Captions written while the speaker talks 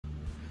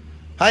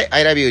はい、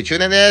I love you 中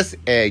年です。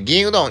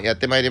銀うどんやっ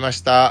てまいりま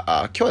した。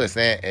今日はです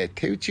ね、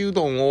手打ちう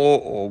どん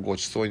をご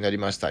ちそうになり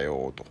ました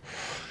よ、と。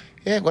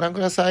ご覧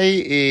くださ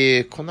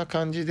い、こんな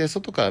感じで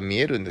外から見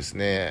えるんです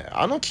ね。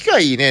あの機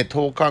械ね、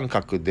等間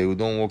隔でう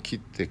どんを切っ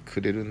て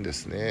くれるんで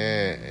す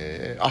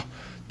ね。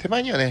手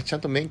前にはね、ちゃ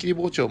んと麺切り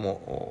包丁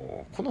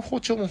も、この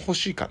包丁も欲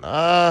しいか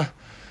な。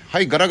は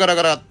い、ガラガラ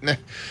ガラ。ね。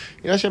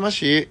いらっしゃいま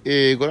し。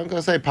ご覧く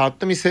ださい。パッ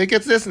と見清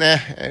潔です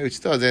ね。うち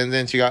とは全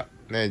然違う。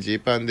ね、ジ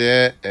ーパン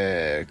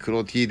で、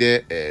黒 T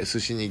で、寿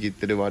司握っ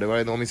てる我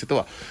々のお店と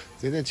は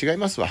全然違い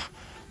ますわ。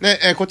ね、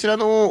こちら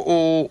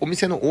の お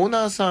店のオー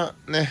ナーさ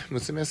ん、ね、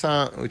娘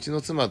さん、うち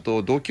の妻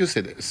と同級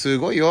生です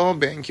ごいよ、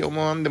勉強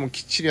もなんでも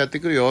きっちりやっ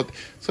てくるよ。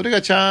それ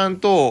がちゃん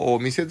と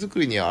店作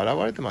りに現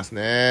れてます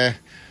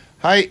ね。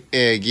はい、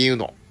銀う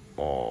どん。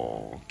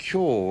今日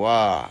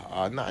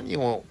は、な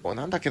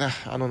んだっけな、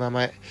あの名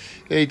前。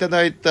いた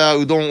だいた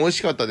うどん美味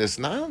しかったで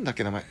す。なんだっ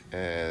け名前。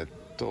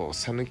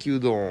讃岐う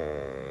ど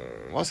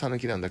んは讃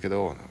岐なんだけ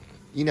ど、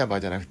稲葉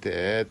じゃなく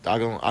て、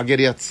揚げ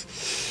るや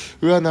つ。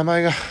うわ、名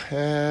前が、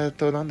な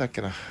んだっ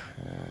けな。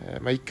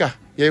まあ、いっか。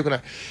いや、よくな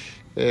い。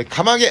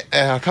釜揚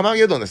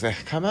げうどんですね。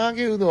釜揚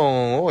げうど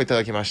んをいた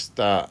だきまし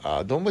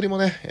た。丼も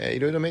ね、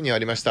いろいろメニューあ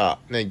りました。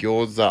ね、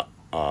餃子、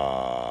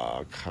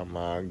釜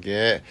揚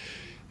げ、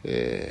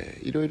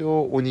いろい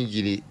ろおに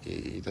ぎり、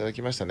いただ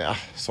きましたね。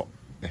そう。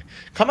ね、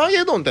釜揚げ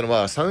うどんっての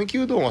は、讃岐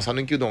うどんは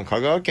讃岐うどん、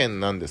香川県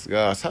なんです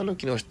が、讃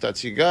岐の人た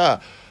ち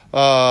が、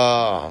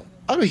あ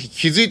る日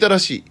気づいたら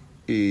し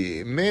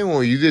い。麺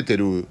を茹でて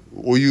る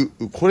お湯、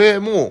これ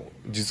も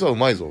実はう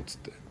まいぞ、つっ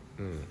て。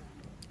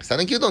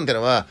讃岐うどんって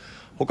のは、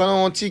他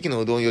の地域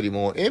のうどんより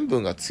も塩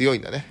分が強い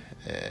んだね。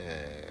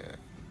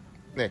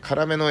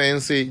辛めの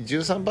塩水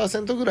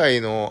 13% ぐら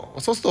いの、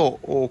そうする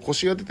とコ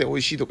シが出て美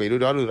味しいとかいろい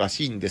ろあるら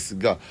しいんです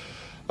が、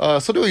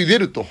それを茹で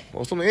ると、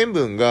その塩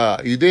分が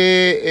茹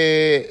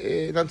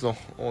で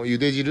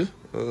汁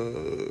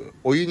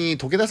お湯に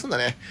溶け出すんだ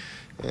ね。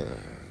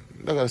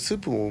だからスー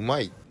プもうま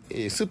い。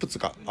スープつ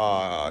か、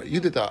茹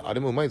でたあれ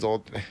もうまいぞ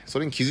ってね、そ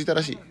れに気づいた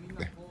らしい。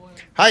ね、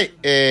はい、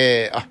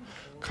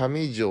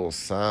上条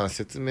さん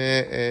説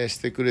明、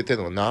してくれてる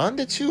のは、なん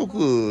で中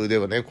国で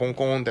はね、コン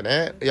コンって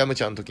ね、ヤム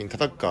チャの時に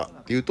叩くか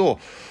っていうと、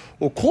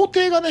皇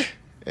帝がね、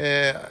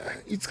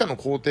いつかの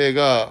皇帝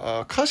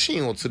が家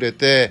臣を連れ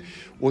て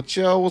お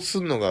茶をす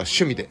るのが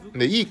趣味で、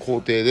いい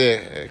皇帝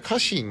で家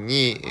臣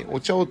にお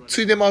茶を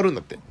ついで回るん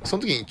だって。そ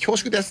の時に恐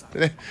縮ですって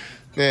ね、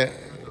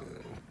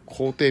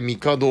皇帝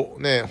帝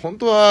ね、本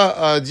当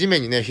は地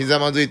面にね、ひざ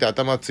まずいて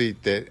頭つい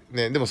て、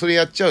ね、でもそれ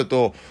やっちゃう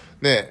と、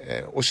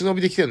ね、お忍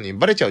びで来てるのに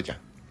バレちゃうじゃん。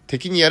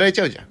敵にやられち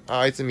ゃうじゃん。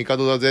あいつ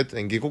帝だぜって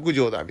ね、下克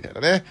上だみたい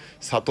なね、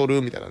悟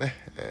みたいなね、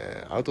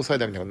アウトサイ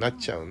ダーみたいになっ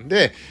ちゃうん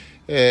で、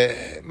ちょ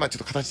っ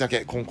と形だ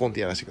けコンコンっ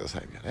てやらせてくださ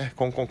いみたいなね。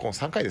コンコンコン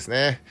3回です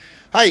ね。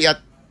はい、や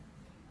っ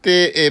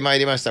て参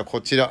りました。こ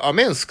ちら、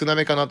麺少な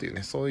めかなという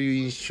ね、そういう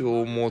印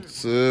象を持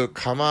つ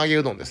釜揚げ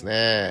うどんです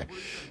ね。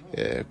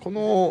こ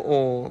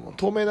の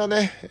透明な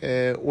ね、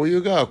お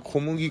湯が小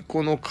麦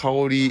粉の香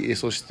り、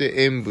そして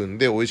塩分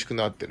で美味しく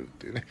なってるっ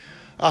ていうね。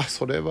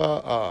そ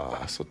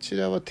ち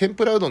らは天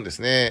ぷらうどんです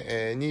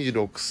ね。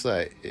26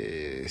歳、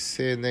青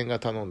年が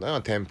頼んだの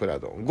は天ぷらう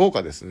どん。豪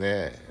華です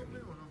ね。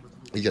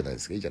いいじゃないで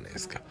す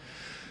か。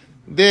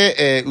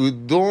で、う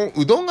ど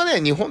んが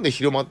ね、日本で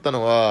広まった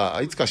のは、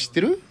いつか知っ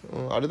てる？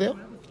あれだよ。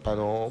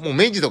もう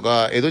明治と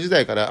か江戸時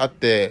代からあっ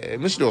て、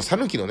むしろ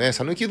讃岐う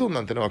どん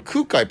なんてのは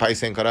空海パイ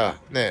センから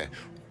ね、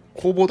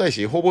方々大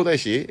師、空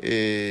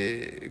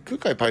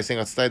海パイセン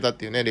が伝えたっ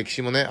ていうね、歴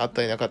史もね、あっ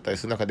たりなかったり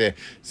する中で、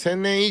1000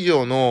年以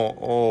上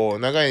の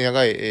長い、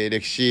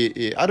歴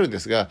史あるんで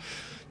すが、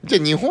じゃ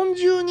あ日本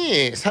中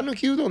に讃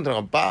岐うどんっての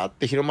がバーっ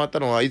て広まった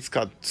のはいつ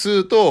かっつ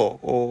う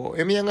と、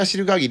エミヤが知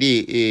る限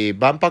り、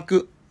万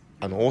博、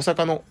大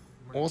阪の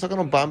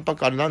万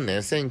博、あれ何年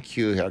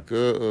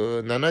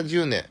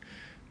 ?1970 年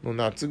の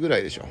夏ぐら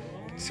いでしょ。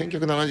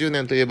1970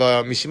年といえ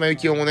ば、三島由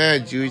紀夫も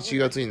ね、11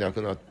月に亡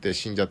くなって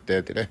死んじゃって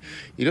ってね、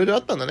いろいろあ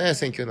ったんだね、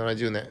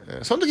1970年。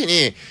その時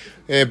に、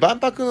万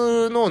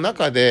博の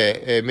中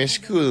で、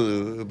飯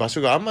食う場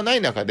所があんまな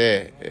い中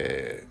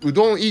で、う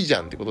どんいいじ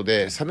ゃんってこと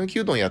で、讃岐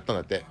うどんやったん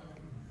だって。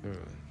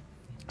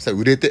さ、超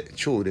売れて、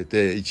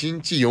1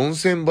日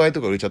4000倍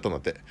とか売れちゃったんだ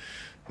って。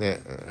ね、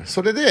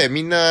それで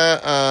みん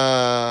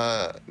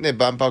な、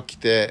万博来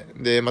て、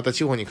で、また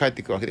地方に帰っ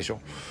ていくわけでし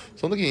ょ。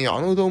その時に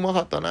あのうどんうま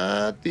かった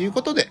なーっていう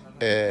ことで、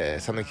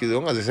讃岐う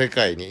どんが世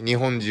界に、日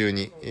本中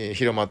に、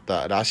広まっ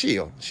たらしい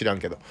よ。知らん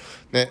けど。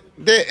ね。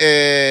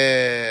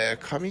で、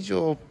上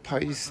条パ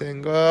イセ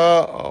ン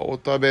がお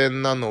食べ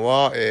なの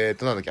は、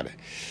なんだっけあれ。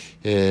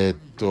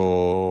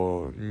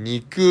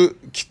肉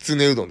きつ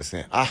ねうどんです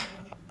ね。あ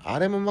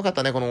れもうまかっ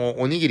たね。この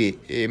おにぎり、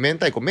明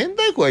太子。明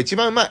太子が一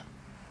番うまい。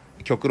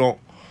極論。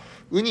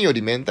ウニよ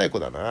り明太子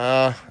だ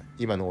な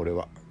今の俺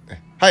は。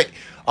はい。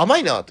甘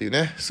いなという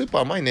ね。スープ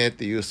甘いねっ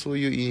ていう、そう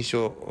いう印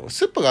象。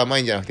スープが甘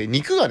いんじゃなくて、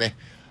肉がね、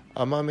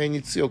甘め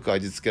に強く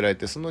味付けられ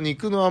て、その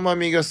肉の甘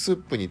みがスー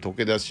プに溶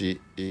け出し、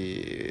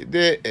で、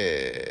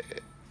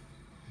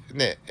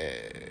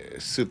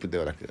スープで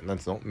はなくて、なん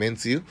つうのめん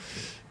つゆ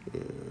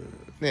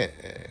ね、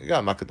が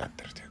甘くなっ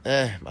てるという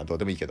ね。まあどう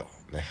でもいいけど。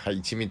ね。はい、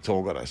一味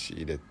唐辛子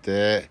入れ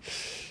て、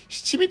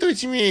七味と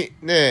一味、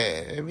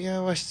ね、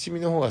宮は七味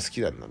の方が好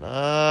きなんだ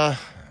な。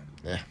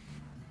ね。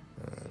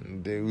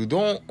で、う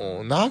ど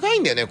ん、長い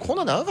んだよね。こん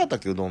な長かったっ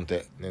け、うどんっ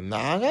て。ね、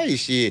長い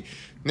し、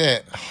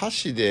ね、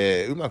箸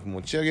でうまく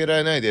持ち上げら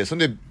れないで、そ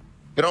れで、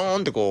ベロー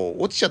ンってこ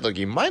う、落ちちゃった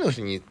時、前の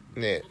人に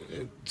ね、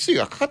つい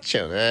がかかっち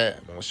ゃうよね。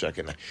申し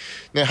訳ない。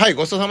ね、はい、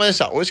ごちそうさまでし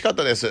た。美味しかっ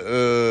たです。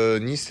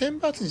2000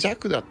バーツ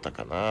弱だった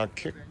かな。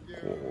結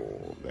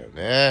構だよ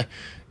ね。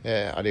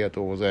ありが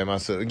とうございま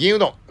す。銀う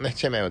どん、ね、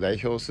チェンマイを代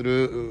表す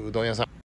るうどん屋さん。